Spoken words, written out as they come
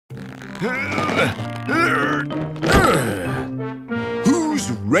Who's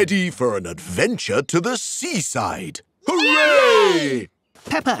ready for an adventure to the seaside? Hooray!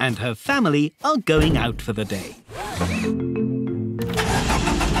 Peppa and her family are going out for the day.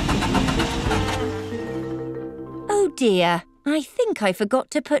 Oh dear, I think I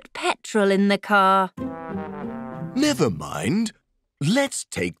forgot to put petrol in the car. Never mind. Let's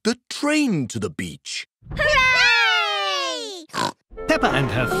take the train to the beach. Hooray! Peppa and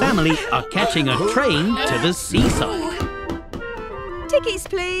her family are catching a train to the seaside. Tickets,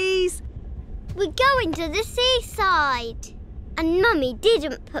 please. We're going to the seaside. And Mummy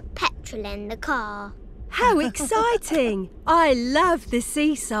didn't put petrol in the car. How exciting! I love the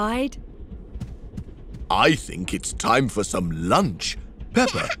seaside. I think it's time for some lunch.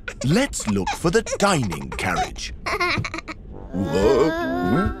 Peppa, let's look for the dining carriage.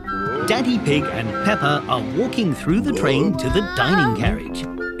 Daddy Pig and Peppa are walking through the train to the dining carriage.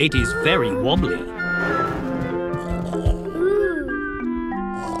 It is very wobbly.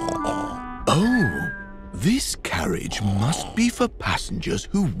 Oh, this carriage must be for passengers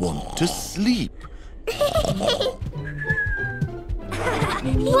who want to sleep.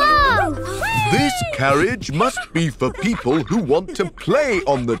 Whoa! This carriage must be for people who want to play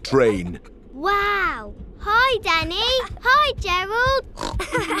on the train. Wow! Hi, Danny. Hi, Gerald.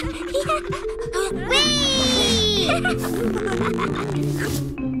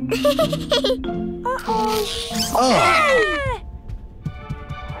 Ah!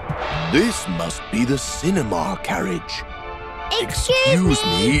 This must be the cinema carriage. Excuse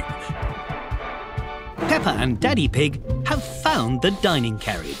me. Peppa and Daddy Pig have found the dining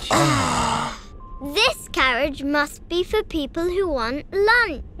carriage. This carriage must be for people who want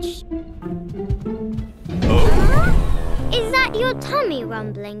lunch. Is that your tummy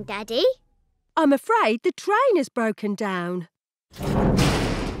rumbling, Daddy? I'm afraid the train has broken down.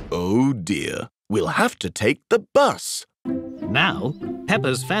 Oh dear, we'll have to take the bus. Now,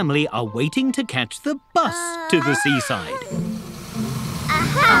 Peppa's family are waiting to catch the bus to the seaside.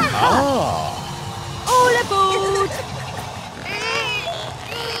 All aboard!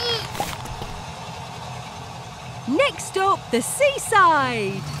 Next stop, the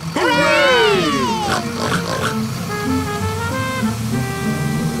seaside!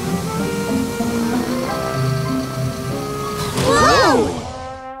 Whoa!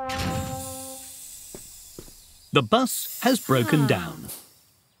 The bus has broken down.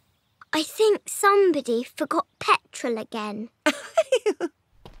 I think somebody forgot petrol again.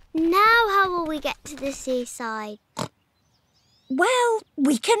 Now how will we get to the seaside? Well,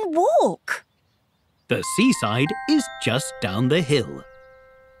 we can walk. The seaside is just down the hill.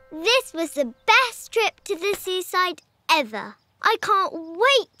 This was the best trip to the seaside ever. I can't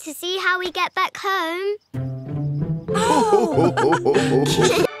wait to see how we get back home.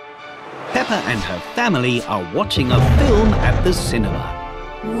 Peppa and her family are watching a film at the cinema.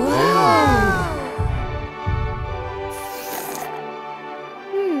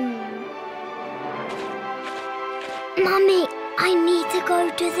 Mummy, I need to go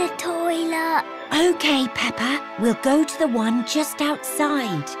to the toilet. OK, Peppa, we'll go to the one just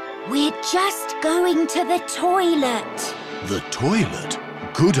outside. We're just going to the toilet. The toilet?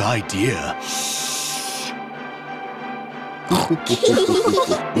 Good idea.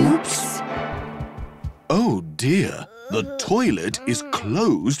 Oops. Oh dear, the toilet is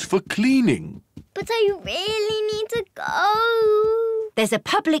closed for cleaning. But I really need to go. There's a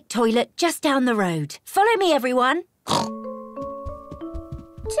public toilet just down the road. Follow me, everyone.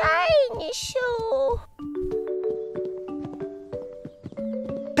 Dinosaur.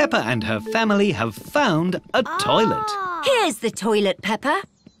 Peppa and her family have found a toilet. Here's the toilet, Peppa.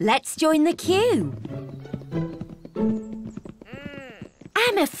 Let's join the queue.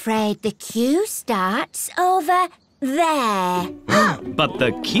 I'm afraid the queue starts over there. But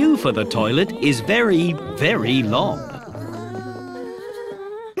the queue for the toilet is very, very long.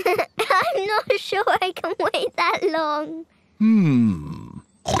 I'm not sure I can wait that long.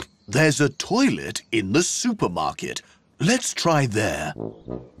 There's a toilet in the supermarket. Let's try there.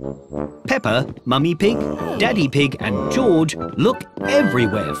 Peppa, Mummy Pig, Daddy Pig and George look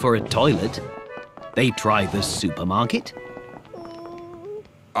everywhere for a toilet. They try the supermarket.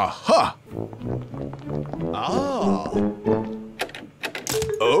 Aha!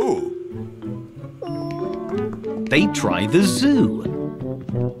 Oh! They try the zoo.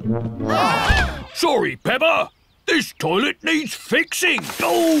 Sorry, Peppa. This toilet needs fixing.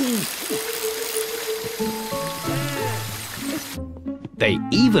 Oh! They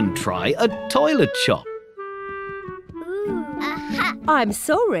even try a toilet shop. I'm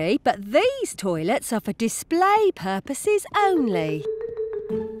sorry, but these toilets are for display purposes only.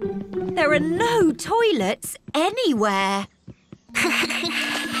 there are no toilets anywhere.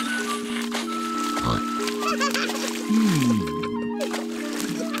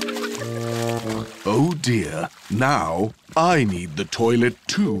 Oh dear, now I need the toilet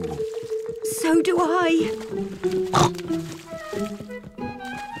too. So do I.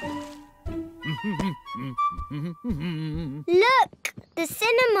 Look, the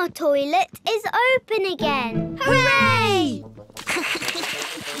cinema toilet is open again. Hooray!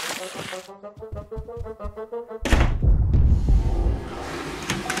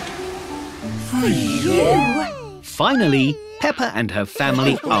 Finally, Peppa and her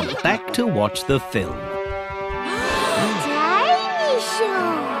family are back to watch the film. Tiny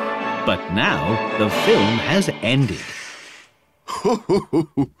show. But now the film has ended.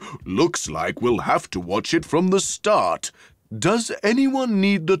 Looks like we'll have to watch it from the start. Does anyone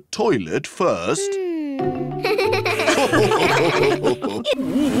need the toilet first?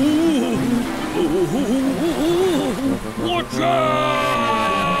 Watch out!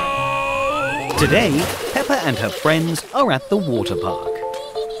 Today, Peppa and her friends are at the water park.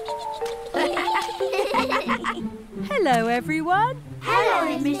 Hello, everyone.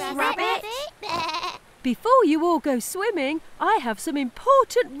 Hello, Miss Rabbit. Before you all go swimming, I have some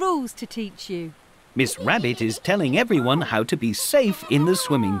important rules to teach you. Miss Rabbit is telling everyone how to be safe in the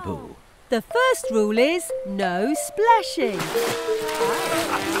swimming pool. The first rule is no splashing.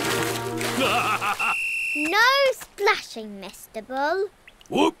 No splashing, Mr. Bull.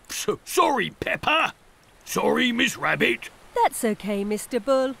 Whoops! Sorry, Peppa. Sorry, Miss Rabbit. That's okay, Mr.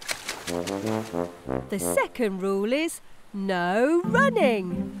 Bull. The second rule is no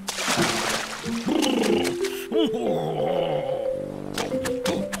running.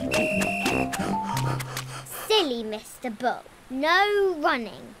 Silly Mr. Bull. No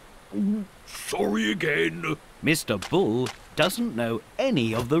running. Sorry again. Mr. Bull doesn't know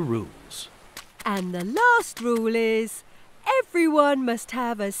any of the rules. And the last rule is everyone must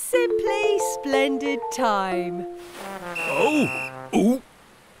have a simply splendid time. Oh! Ooh!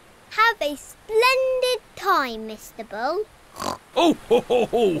 Have a splendid time, Mr. Bull. Oh, ho, ho,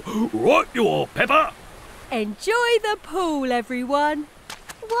 ho! Right you are, Peppa. Enjoy the pool, everyone.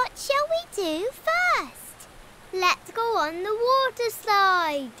 What shall we do first? Let's go on the water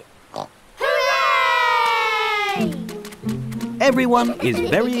slide. Hooray! Everyone is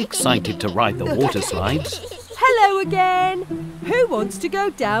very excited to ride the water slides. Hello again. Who wants to go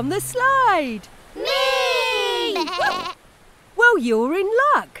down the slide? Me! Well, you're in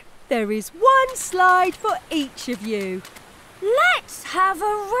luck. There is one slide for each of you. Let's have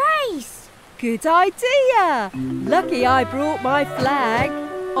a race. Good idea. Lucky I brought my flag.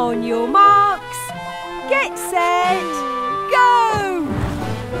 On your marks, get set, go!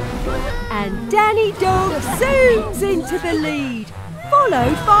 And Danny Dog zooms into the lead,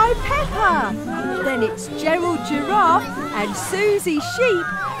 followed by Peppa. Then it's Gerald Giraffe and Susie Sheep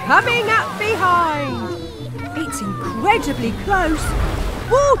coming up behind. It's incredibly close.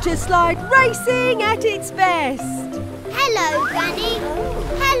 Water slide racing at its best. Hello, Danny.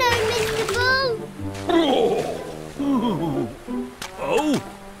 Hello, Mr. Bull. Oh!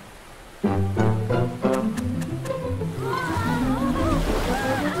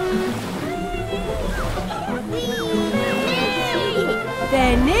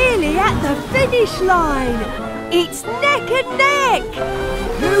 They're nearly at the finish line. It's neck and neck.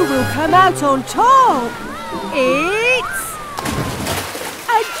 Who will come out on top? It's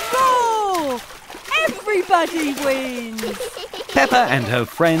a draw. Everybody wins. Peppa and her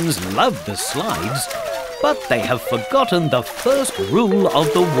friends love the slides, but they have forgotten the first rule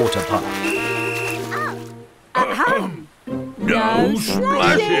of the water park. No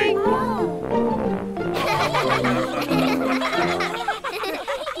splashing!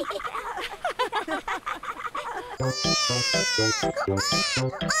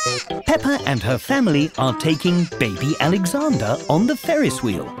 Peppa and her family are taking baby Alexander on the Ferris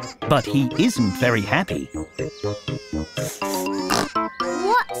wheel, but he isn't very happy.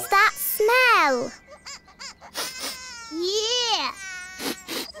 What's that smell? Yeah!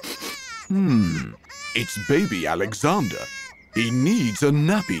 It's baby Alexander. He needs a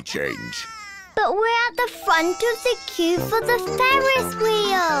nappy change. But we're at the front of the queue for the Ferris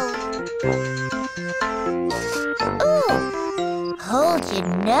wheel. Ooh! Hold your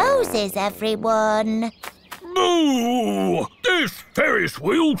noses, everyone. Boo! This Ferris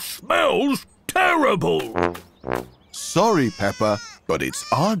wheel smells terrible. Sorry, Peppa, but it's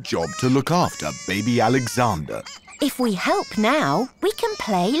our job to look after baby Alexander. If we help now, we can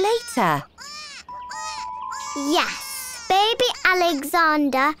play later. Yes, baby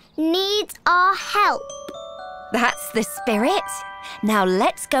Alexander needs our help. That's the spirit. Now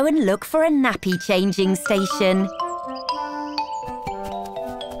let's go and look for a nappy changing station.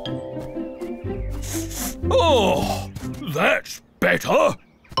 Oh, that's better.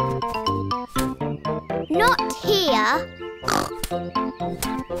 Not here.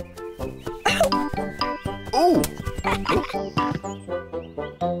 Oh!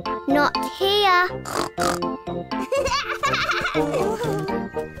 Not here.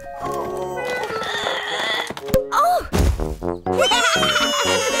 Oh!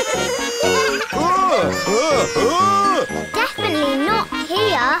 Definitely not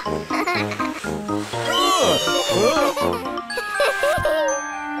here.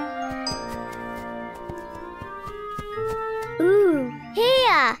 Ooh,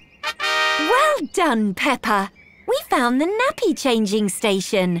 here. Well done, Peppa. We found the nappy changing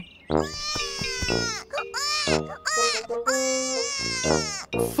station.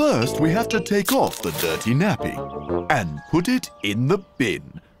 First, we have to take off the dirty nappy and put it in the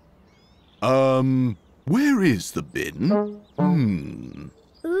bin. Where is the bin?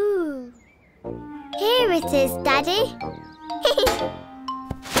 Ooh. Here it is, Daddy.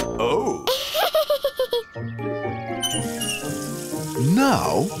 Oh.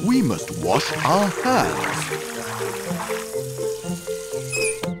 Now we must wash our hands.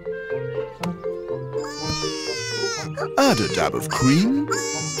 Add a dab of cream.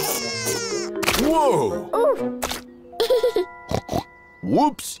 Whoa!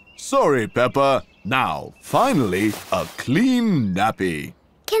 Whoops! Sorry, Peppa. Now, finally, a clean nappy.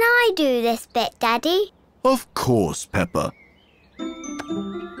 Can I do this bit, Daddy? Of course, Peppa.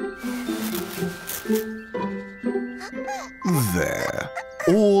 There.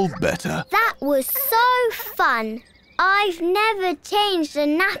 All better. That was so fun. I've never changed a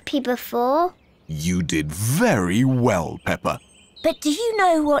nappy before. You did very well, Peppa. But do you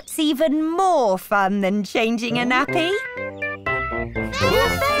know what's even more fun than changing a nappy?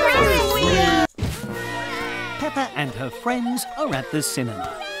 Peppa and her friends are at the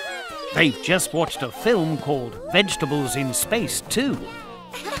cinema. They've just watched a film called Vegetables in Space too.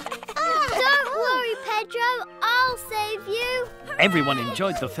 Don't worry, Pedro. I'll save you. Everyone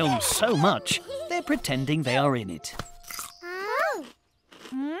enjoyed the film so much, they're pretending they are in it. Oh.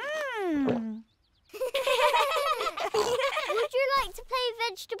 Would you like to play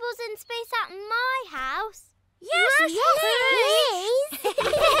Vegetables in Space at my house? Yes, please.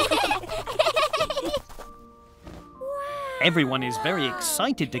 Everyone is very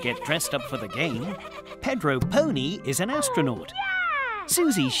excited to get dressed up for the game. Pedro Pony is an astronaut.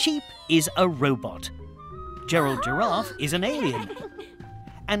 Susie Sheep is a robot. Gerald Giraffe is an alien.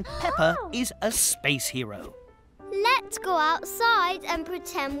 And Peppa is a space hero. Let's go outside and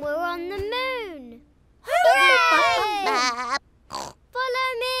pretend we're on the moon. Hooray! Follow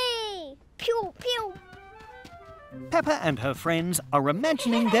me. Pew, pew. Peppa and her friends are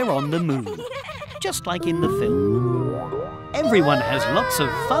imagining they're on the moon, just like in the film. Everyone has lots of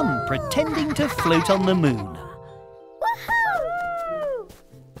fun pretending to float on the moon. Woohoo!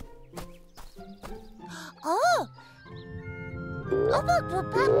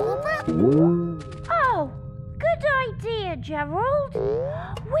 Oh, good idea, Gerald.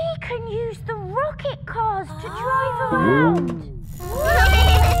 We can use the rocket cars to drive around.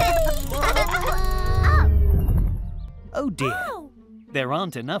 Oh dear, there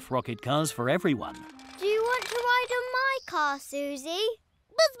aren't enough rocket cars for everyone. Do you want to ride on my car, Susie?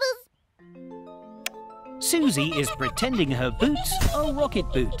 Buzz, buzz. Susie is pretending her boots are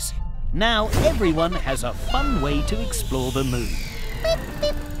rocket boots. Now everyone has a fun way to explore the moon. Beep,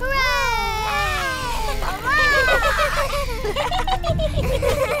 beep,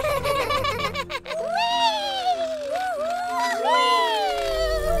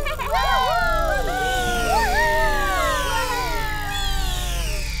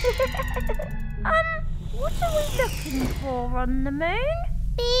 What are we looking for on the moon?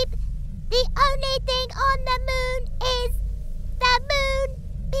 Beep. The only thing on the moon is the moon.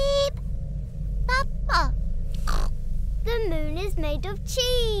 Beep. Papa. The moon is made of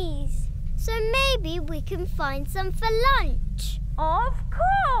cheese. So maybe we can find some for lunch. Of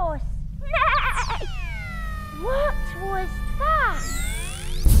course. What was that?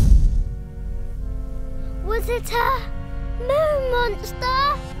 Was it a moon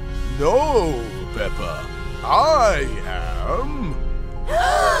monster? No, Peppa. I am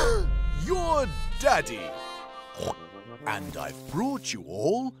your daddy. And I've brought you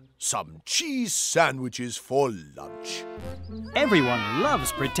all some cheese sandwiches for lunch. Everyone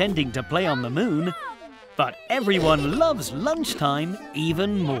loves pretending to play on the moon, but everyone loves lunchtime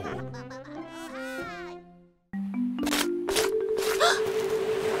even more.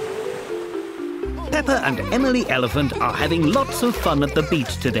 Peppa and Emily Elephant are having lots of fun at the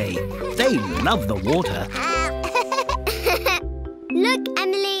beach today. They love the water. Look,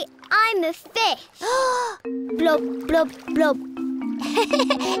 Emily, I'm a fish. Blob, blob, blob.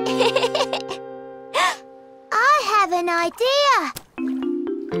 I have an idea.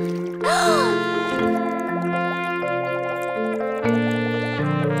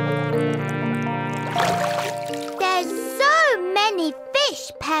 There's so many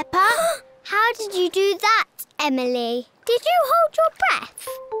fish, Peppa. How did you do that, Emily? Did you hold your breath?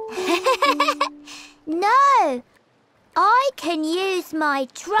 No. I can use my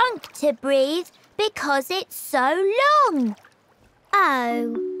trunk to breathe because it's so long.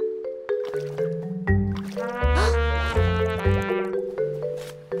 Oh.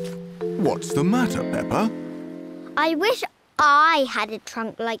 What's the matter, Peppa? I wish I had a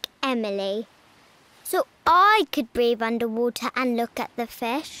trunk like Emily, so I could breathe underwater and look at the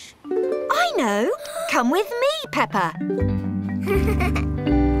fish. I know. Come with me, Peppa.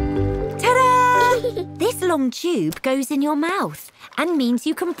 Ta-da! This long tube goes in your mouth and means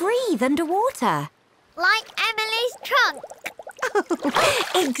you can breathe underwater. Like Emily's trunk.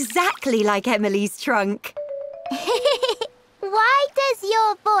 Exactly like Emily's trunk. Why does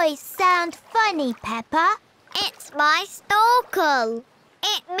your voice sound funny, Peppa? It's my snorkel.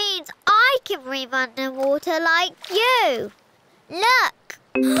 It means I can breathe underwater like you. Look.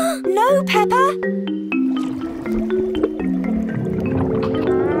 No, Peppa.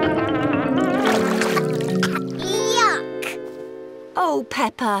 Yuck. Oh,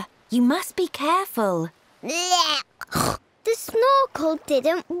 Peppa, you must be careful. Blech. The snorkel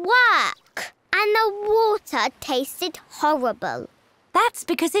didn't work. And the water tasted horrible. That's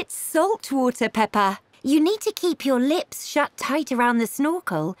because it's salt water, Peppa. You need to keep your lips shut tight around the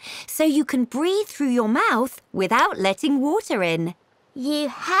snorkel so you can breathe through your mouth without letting water in. You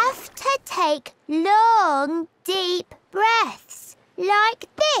have to take long, deep breaths, like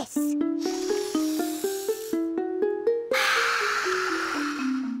this.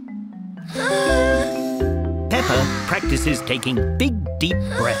 Peppa practices taking big, deep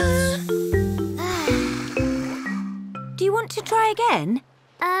breaths. Do you want to try again?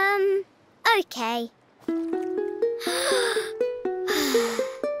 Okay.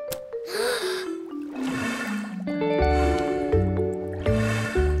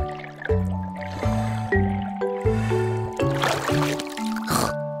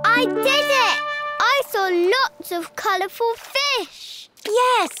 I did it! I saw lots of colourful fish.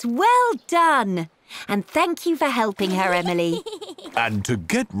 Yes, well done. And thank you for helping her, Emily. And to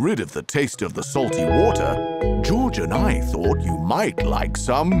get rid of the taste of the salty water, George and I thought you might like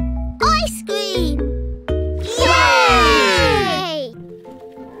some... ice cream! Yay!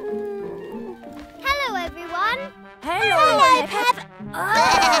 Hello, everyone. Hello, Pep.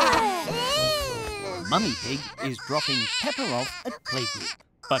 Mummy Pig is dropping Peppa off at playgroup.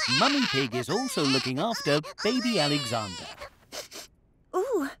 But Mummy Pig is also looking after baby Alexander.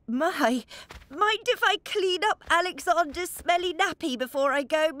 Ooh, my. Mind if I clean up Alexander's smelly nappy before I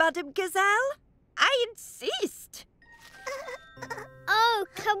go, Madame Gazelle? I insist. Oh,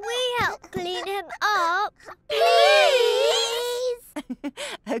 can we help clean him up? Please!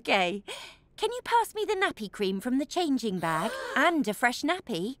 OK. Can you pass me the nappy cream from the changing bag and a fresh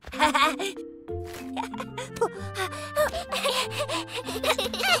nappy?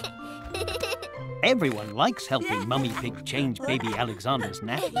 Everyone likes helping Mummy Pig change baby Alexander's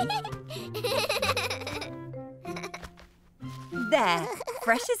nappy. There,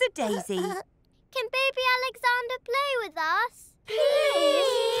 fresh as a daisy. Can baby Alexander play with us?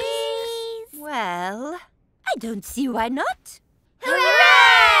 Please! Well, I don't see why not.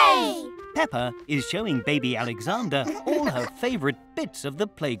 Hooray! Peppa is showing baby Alexander all her favourite bits of the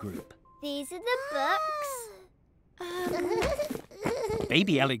playgroup. These are the books.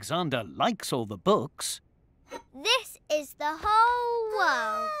 Baby Alexander likes all the books. This is the whole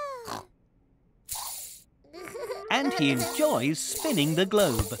world. And he enjoys spinning the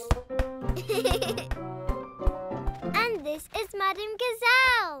globe. And this is Madame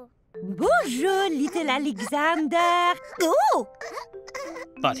Gazelle. Bonjour, little Alexander. Oh!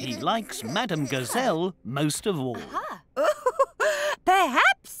 But he likes Madame Gazelle most of all.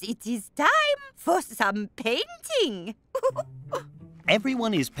 Perhaps it is time for some painting.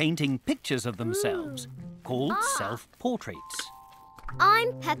 Everyone is painting pictures of themselves, called self-portraits.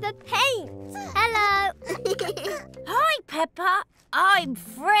 I'm Peppa Paint. Hello. Hi, Peppa. I'm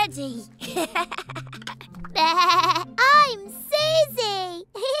Freddy. I'm Susie.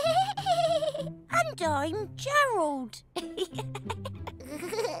 And I'm Gerald.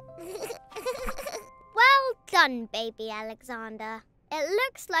 Well done, baby Alexander. It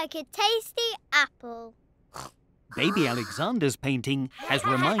looks like a tasty apple. Baby Alexander's painting has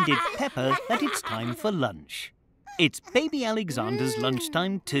reminded Peppa that it's time for lunch. It's Baby Alexander's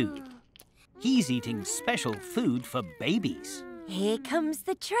lunchtime too. He's eating special food for babies. Here comes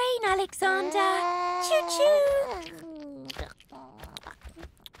the train, Alexander. Choo-choo!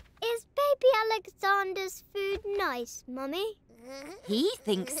 Is Baby Alexander's food nice, Mummy? He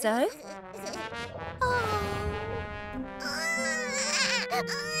thinks so.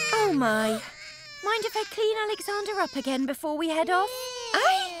 Oh, my. Mind if I clean Alexander up again before we head off?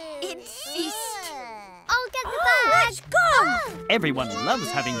 I insist. I'll get the bag. Let's go! Everyone loves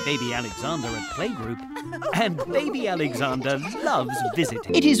having Baby Alexander at playgroup, and Baby Alexander loves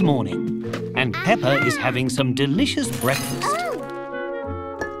visiting. It is morning, and Peppa is having some delicious breakfast.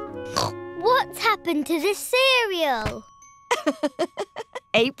 What's happened to this cereal?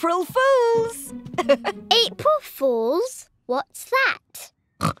 April Fools! April Fools? What's that?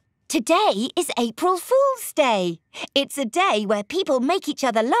 Today is April Fool's Day. It's a day where people make each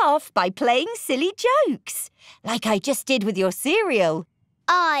other laugh by playing silly jokes, like I just did with your cereal.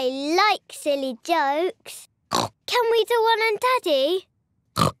 I like silly jokes. Can we do one on Daddy?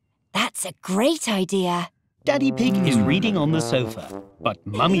 That's a great idea. Daddy Pig is reading on the sofa, but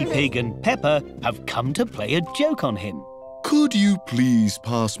Mummy Pig and Peppa have come to play a joke on him. Could you please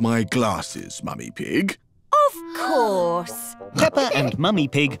pass my glasses, Mummy Pig? Of course. Peppa and Mummy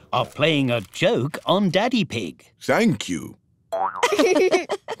Pig are playing a joke on Daddy Pig. Thank you.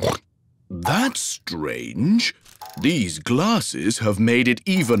 That's strange. These glasses have made it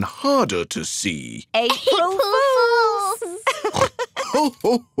even harder to see. April Fools! Ho,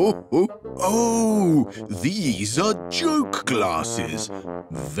 ho, ho, ho. Oh, these are joke glasses.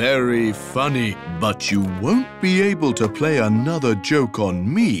 Very funny, but you won't be able to play another joke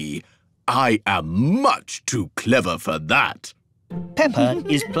on me. I am much too clever for that. Peppa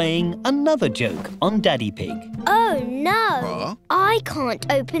is playing another joke on Daddy Pig. Oh, no. Huh? I can't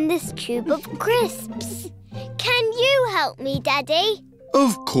open this tube of crisps. Can you help me, Daddy?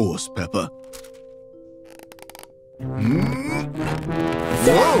 Of course, Peppa.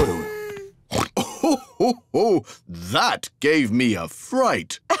 Whoa! Oh, ho, ho. That gave me a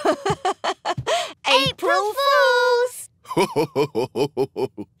fright. April Fools!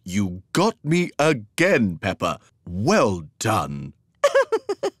 You got me again, Peppa. Well done.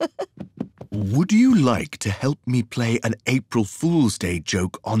 Would you like to help me play an April Fool's Day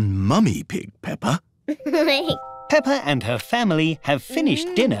joke on Mummy Pig, Peppa? Peppa and her family have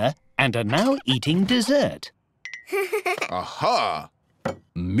finished dinner and are now eating dessert. Aha!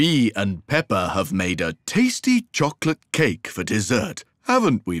 Me and Peppa have made a tasty chocolate cake for dessert,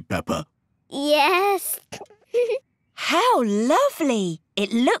 haven't we, Peppa? Yes. How lovely!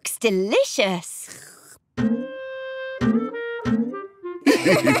 It looks delicious.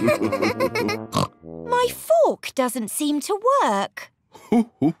 My fork doesn't seem to work.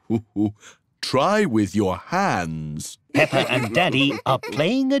 Try with your hands. Peppa and Daddy are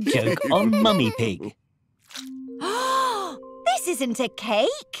playing a joke on Mummy Pig. This isn't a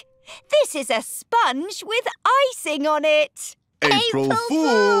cake. This is a sponge with icing on it. April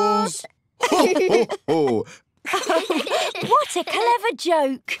Fools! Ho, ho, ho. What a clever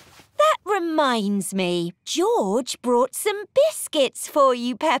joke. That reminds me. George brought some biscuits for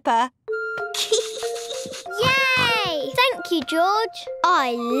you, Peppa. Yay! Thank you, George.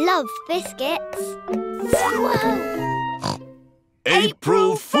 I love biscuits. Whoa.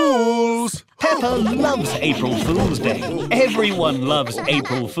 April Fools! Peppa loves April Fool's Day. Everyone loves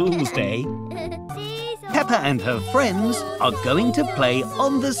April Fool's Day. Peppa and her friends are going to play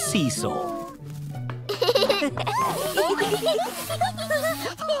on the seesaw.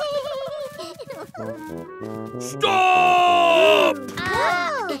 Stop!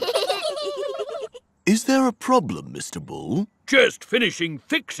 Is there a problem, Mr. Bull? Just finishing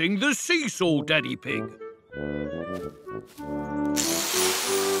fixing the seesaw, Daddy Pig.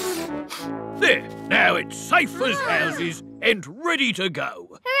 There, now it's safe as houses and ready to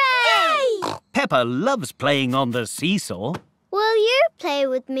go. Hooray! Peppa loves playing on the seesaw. Will you play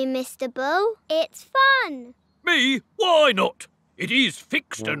with me, Mr. Bull? It's fun. Me? Why not? It is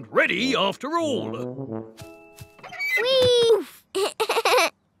fixed and ready after all. Whee!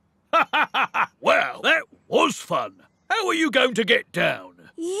 Well, that was fun. How are you going to get down?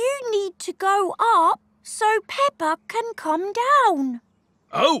 You need to go up so Peppa can come down.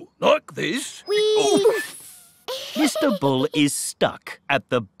 Oh, like this? Whee! Mr. Bull is stuck at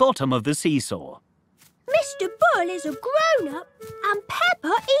the bottom of the seesaw. Mr. Bull is a grown-up and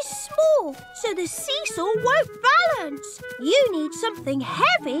Peppa is small, so the seesaw won't balance. You need something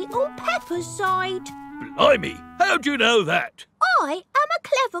heavy on Peppa's side. Blimey, how'd you know that? I am a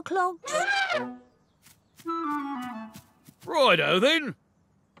clever clogs. Righto then.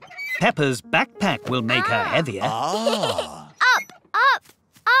 Peppa's backpack will make her heavier. Up, up,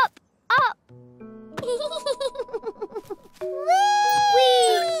 up, up. Whee!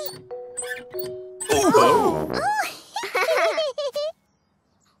 Oh!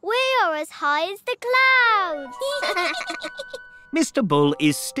 We are as high as the clouds. Mr. Bull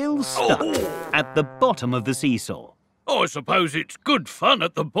is still stuck at the bottom of the seesaw. I suppose it's good fun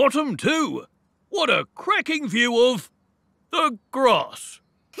at the bottom too. What a cracking view of the grass.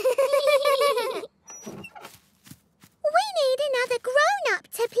 We need another grown-up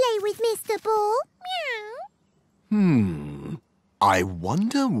to play with, Mr. Bull. Meow. I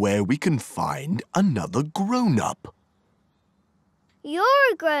wonder where we can find another grown-up.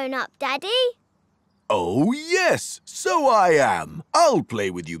 You're a grown-up, Daddy. Oh, yes, so I am. I'll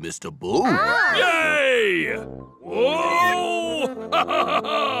play with you, Mr. Bull. Yay! Whoa!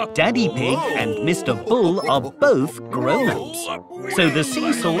 Daddy Pig and Mr. Bull are both grown-ups. So the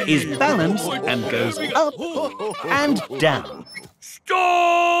seesaw is balanced and goes up and down.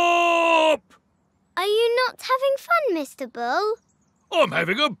 Stop! Are you not having fun, Mr. Bull? I'm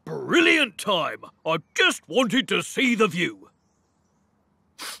having a brilliant time. I just wanted to see the view.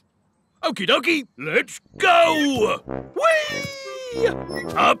 Okie dokie, let's go! Whee!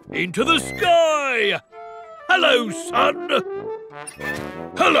 Up into the sky! Hello, sun!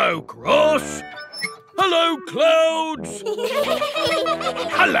 Hello, grass! Hello, clouds!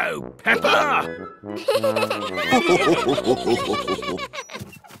 Hello, Peppa!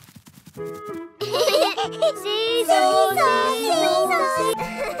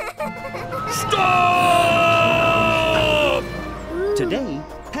 Stop! Today,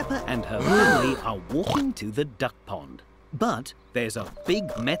 Peppa and her family are walking to the duck pond. But there's a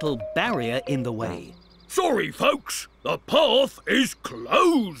big metal barrier in the way. Sorry, folks. The path is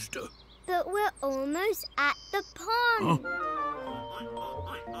closed. But we're almost at the pond.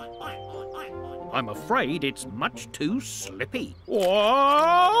 I'm afraid it's much too slippy.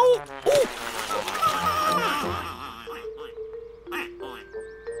 Whoa!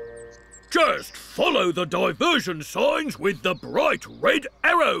 Just follow the diversion signs with the bright red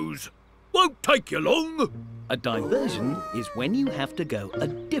arrows. Won't take you long. A diversion is when you have to go a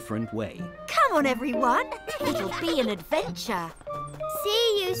different way. Come on, everyone. It'll be an adventure.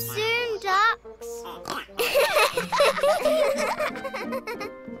 See you soon, ducks.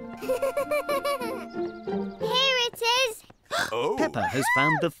 Here it is. Oh. Peppa has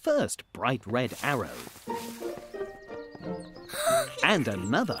found the first bright red arrow. And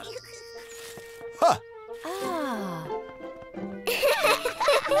another. Ha! Ah.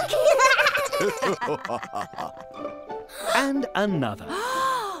 And another.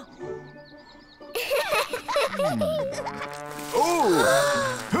 Oh!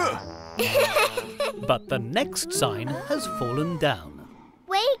 Huh. But the next sign has fallen down.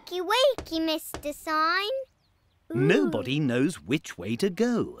 Wakey, wakey, Mr. Sign. Nobody knows which way to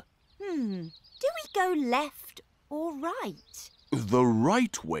go. Do we go left or right? The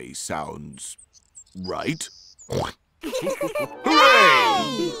right way sounds right. Hooray!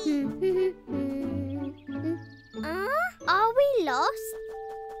 Are we lost?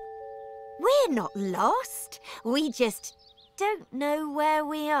 We're not lost. We just don't know where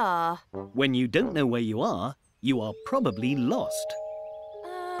we are. When you don't know where you are probably lost.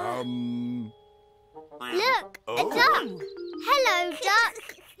 Look, a duck. Hello, duck.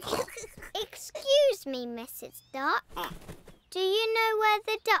 Excuse me, Mrs. Duck. Do you know where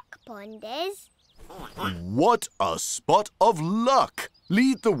the duck pond is? What a spot of luck!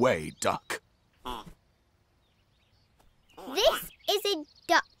 Lead the way, duck. This is a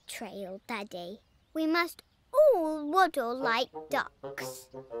duck trail, Daddy. We must all waddle like ducks.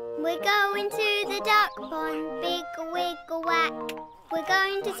 We're going to the duck pond, big wiggle whack. We're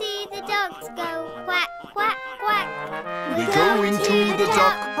going to see the ducks go quack, quack, quack. We're going to the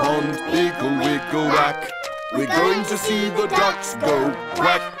duck pond, wiggle, wiggle, whack. We're going to see the ducks go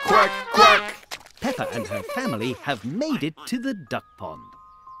quack, quack, quack. Peppa and her family have made it to the duck pond.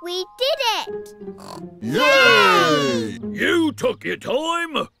 We did it! Yay! You took your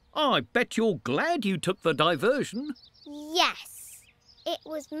time. I bet you're glad you took the diversion. Yes, it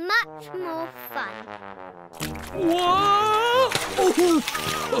was much more fun. Whoa!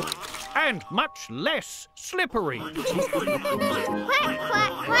 And much less slippery. Quack,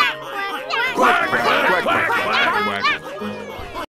 quack, quack, quack, quack, Quack, quack, quack, quack, quack, quack, quack.